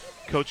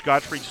Coach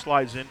Gottfried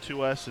slides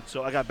into us, and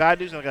so I got bad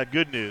news and I got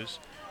good news.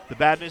 The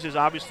bad news is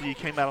obviously you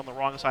came out on the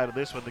wrong side of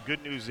this one. The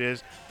good news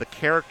is the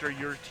character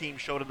your team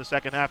showed in the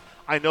second half.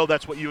 I know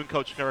that's what you and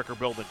Coach Carrick are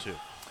building to.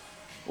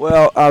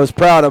 Well, I was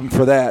proud of him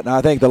for that, and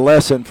I think the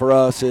lesson for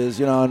us is,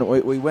 you know,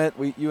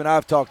 and you and I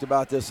have talked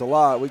about this a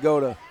lot. We go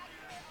to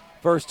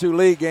first 2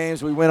 league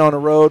games, we went on the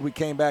road, we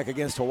came back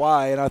against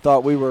Hawaii, and I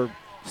thought we were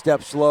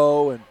step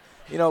slow. And,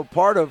 you know,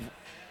 part of,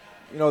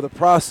 you know, the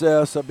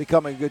process of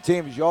becoming a good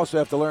team is you also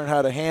have to learn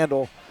how to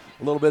handle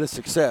a little bit of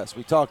success.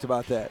 We talked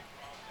about that.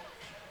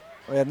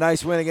 We had a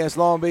nice win against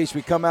Long Beach.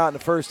 We come out in the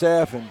first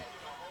half, and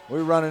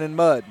we're running in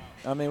mud.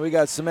 I mean, we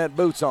got cement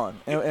boots on,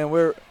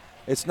 and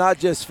it's not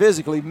just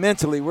physically,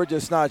 mentally, we're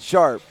just not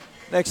sharp.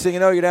 Next thing you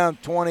know, you're down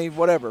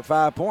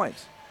 5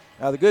 points.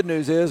 Now, the good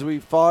news is we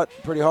fought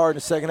pretty hard in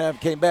the second half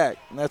and came back,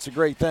 and that's a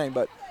great thing.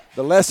 But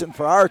the lesson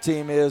for our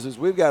team is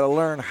we've got to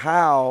learn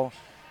how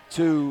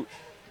to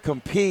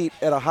compete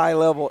at a high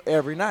level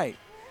every night.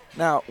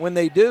 Now, when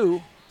they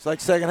do, it's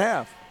like second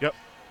half. Yep.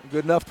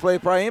 Good enough to play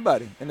probably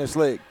anybody in this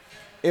league.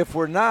 If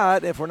we're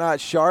not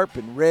sharp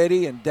and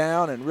ready and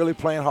down and really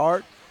playing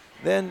hard,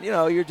 then, you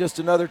know, you're just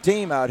another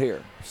team out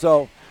here.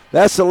 So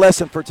that's the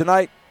lesson for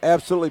tonight.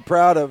 Absolutely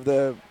proud of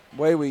the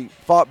way we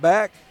fought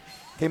back.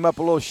 Came up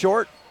a little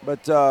short, but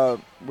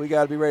we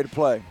got to be ready to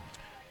play.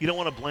 You don't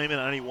want to blame it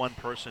on any one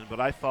person, but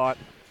I thought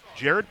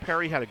Jared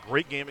Perry had a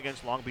great game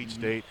against Long Beach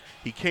State.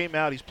 He came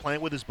out. He's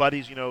playing with his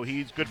buddies. You know,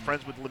 he's good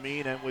friends with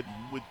Lamine and with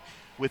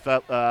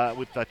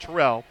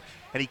Terrell.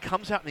 And he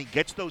comes out and he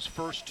gets those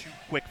first 2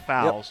 quick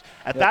fouls.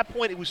 At that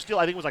point, it was still,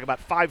 I think it was like about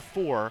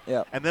 5-4.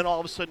 Yep. And then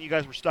all of a sudden, you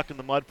guys were stuck in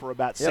the mud for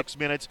about 6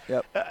 minutes.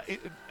 Yep. I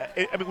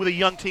mean, with a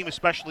young team,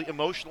 especially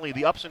emotionally,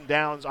 the ups and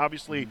downs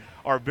obviously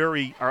are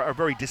very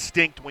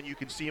distinct when you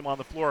can see him on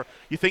the floor.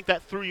 You think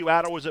that threw you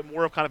out, or was it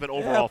more of kind of an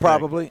overall thing?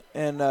 Probably.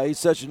 And he's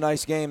such a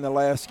nice game the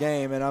last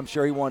game, and I'm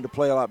sure he wanted to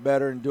play a lot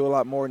better and do a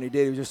lot more than he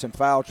did. He was just in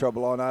foul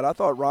trouble all night. I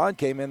thought Ron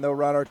came in, though,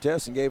 Ron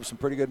Artest, and gave us some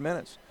pretty good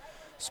minutes.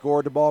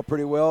 Scored the ball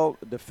pretty well,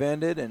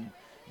 defended, and,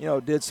 you know,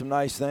 did some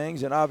nice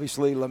things. And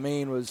obviously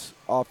Lamine was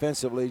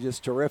offensively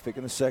just terrific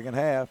in the second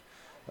half.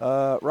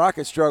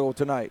 Rocket struggled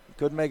tonight.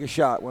 Couldn't make a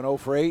shot. Went 0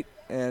 for 8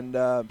 and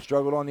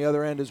struggled on the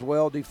other end as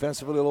well,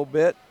 defensively a little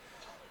bit.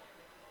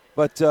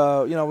 But,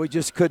 you know, we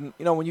just couldn't.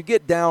 You know, when you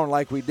get down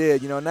like we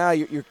did, you know, now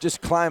you're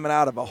just climbing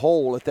out of a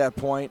hole at that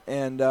point.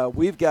 And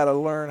we've got to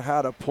learn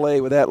how to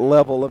play with that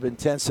level of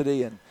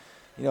intensity and,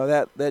 you know,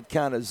 that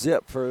kind of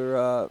zip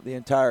for the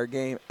entire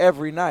game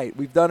every night.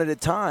 We've done it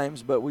at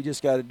times, but we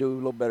just got to do a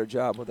little better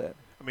job with that.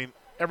 I mean,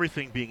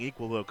 everything being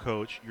equal, though,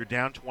 Coach, you're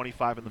down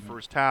 25 in the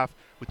first half.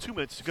 With 2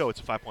 minutes to go,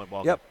 it's a 5-point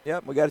ball game.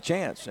 Yep, we got a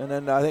chance. And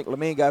then I think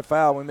Lamine got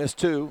fouled. We missed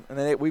 2, and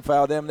then we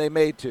fouled them. They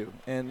made 2.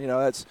 And, you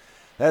know,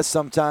 that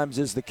sometimes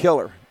is the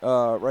killer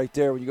right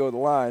there when you go to the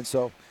line.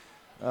 So,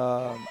 you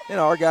know,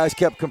 our guys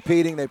kept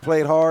competing. They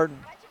played hard.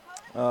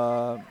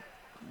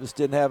 Just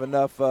didn't have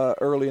enough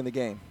early in the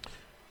game.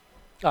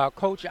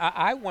 Coach,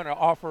 I want to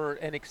offer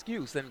an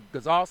excuse, and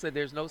Ghazal said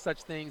there's no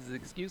such thing as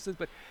excuses,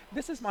 but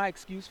this is my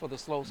excuse for the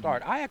slow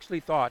start. I actually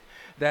thought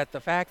that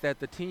the fact that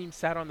the team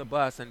sat on the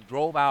bus and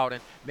drove out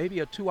and maybe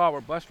a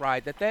 2-hour bus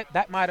ride,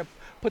 that might have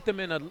put them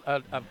in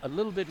a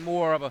little bit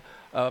more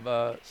of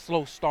a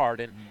slow start,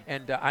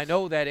 and I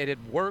know that it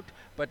had worked,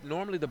 but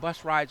normally the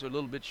bus rides are a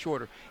little bit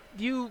shorter.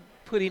 Do you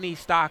put any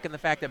stock in the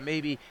fact that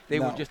maybe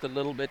they were just a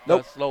little bit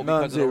slow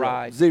because of the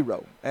ride?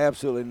 Zero.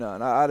 Absolutely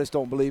none. I just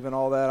don't believe in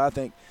all that. I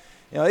think,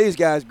 you know, these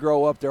guys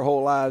grow up their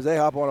whole lives. They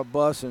hop on a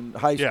bus in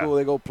high school,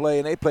 They go play,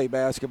 and they play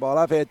basketball.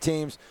 I've had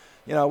teams,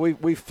 you know,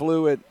 we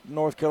flew at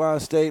North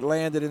Carolina State,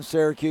 landed in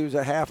Syracuse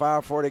a half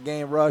hour before the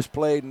game, rushed,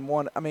 played, and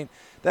won. I mean,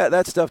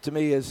 that stuff to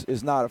me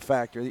is not a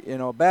factor. You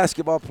know, a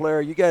basketball player,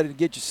 you got to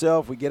get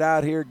yourself, we get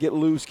out here, get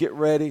loose, get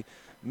ready,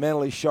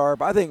 mentally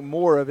sharp. I think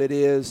more of it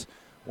is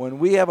when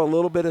we have a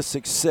little bit of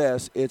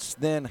success, it's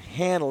then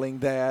handling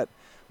that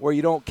where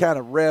you don't kind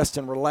of rest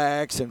and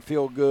relax and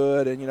feel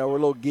good and, you know, we're a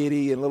little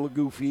giddy and a little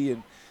goofy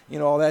and, you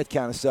know, all that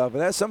kind of stuff.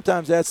 And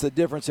sometimes that's the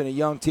difference in a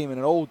young team and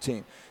an old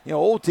team. You know,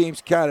 old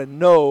teams kind of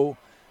know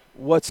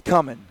what's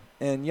coming,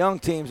 and young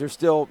teams are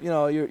still, you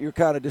know, you're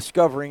kind of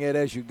discovering it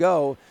as you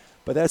go.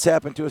 But that's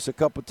happened to us a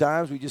couple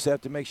times. We just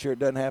have to make sure it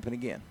doesn't happen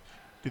again.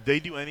 Did they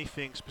do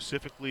anything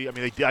specifically? I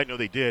mean, I know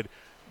they did.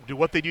 Did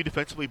what they do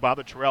defensively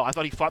bother Terrell? I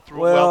thought he fought through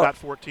it well, got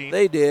 14.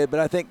 They did, but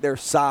I think their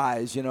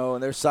size, you know,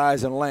 and their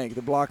size and length.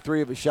 They blocked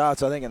 3 of his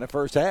shots, I think, in the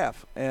first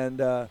half. And,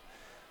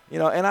 you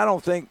know, and I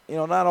don't think, you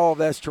know, not all of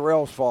that's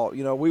Terrell's fault.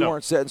 You know, we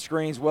weren't setting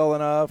screens well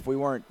enough. We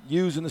weren't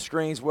using the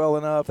screens well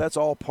enough. That's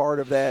all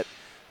part of that.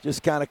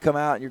 Just kind of come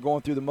out and you're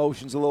going through the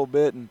motions a little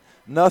bit, and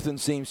nothing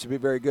seems to be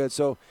very good.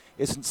 So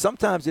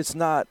sometimes it's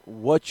not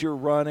what you're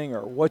running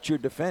or what you're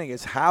defending.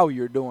 It's how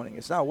you're doing it.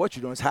 It's not what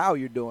you're doing. It's how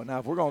you're doing. Now,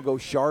 if we're going to go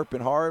sharp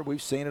and hard,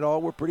 we've seen it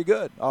all. We're pretty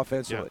good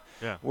offensively.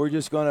 Yeah. We're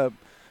just going to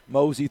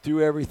mosey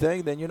through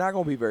everything, then you're not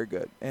going to be very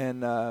good.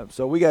 And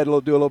so we got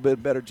to do a little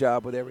bit better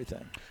job with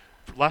everything.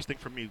 Last thing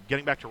for me,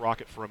 getting back to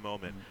Rocket for a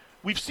moment.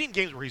 we've seen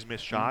games where he's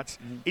missed shots.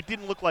 It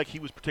didn't look like he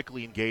was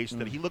particularly engaged.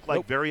 That he looked like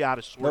Nope. very out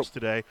of sorts Nope.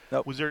 today.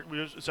 Nope. Was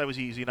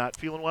he not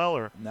feeling well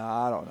or? No,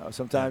 I don't know.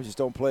 Sometimes you just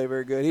don't play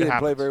very good. He It didn't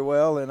play happens. very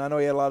well, and I know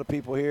he had a lot of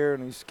people here,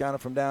 and he's kind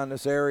of from down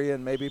this area,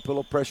 and maybe put a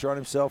little pressure on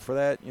himself for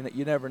that.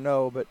 You never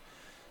know, but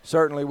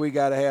certainly we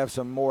got to have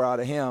some more out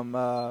of him.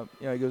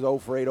 He goes 0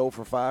 for 8, 0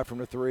 for 5 from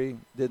the 3,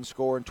 didn't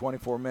score in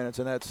 24 minutes,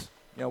 and that's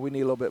we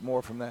need a little bit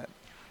more from that.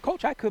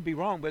 Coach, I could be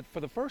wrong, but for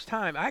the first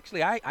time,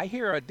 actually, I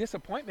hear a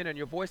disappointment in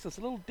your voice that's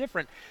a little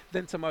different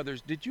than some others.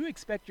 Did you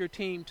expect your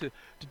team to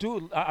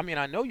do – I mean,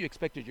 I know you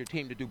expected your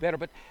team to do better,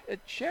 but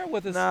share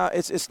with us – No,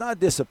 it's not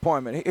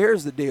disappointment.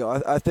 Here's the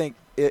deal. I think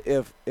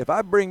if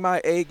I bring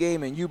my A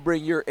game and you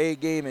bring your A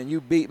game and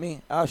you beat me,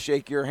 I'll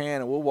shake your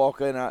hand and we'll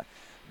walk in.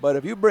 But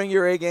if you bring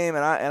your A game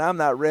and I'm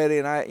not ready,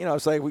 and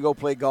it's like we go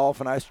play golf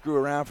and I screw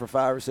around for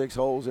 5 or 6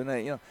 holes,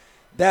 and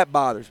that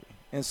bothers me.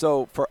 And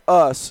so for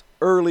us,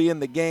 early in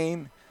the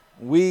game,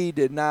 we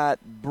did not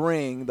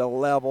bring the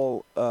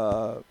level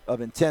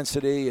of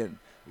intensity and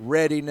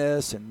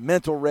readiness and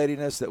mental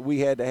readiness that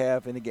we had to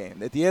have in the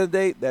game. At the end of the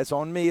day, that's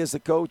on me as the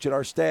coach and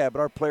our staff, but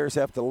our players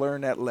have to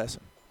learn that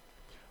lesson.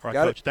 All right,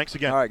 Got Coach. it? Thanks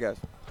again. All right, guys.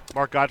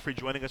 Mark Godfrey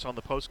joining us on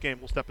the postgame.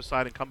 We'll step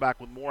aside and come back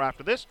with more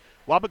after this.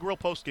 Waba Grill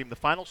postgame. The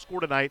final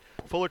score tonight,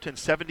 Fullerton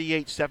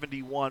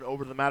 78-71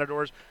 over the Matadors.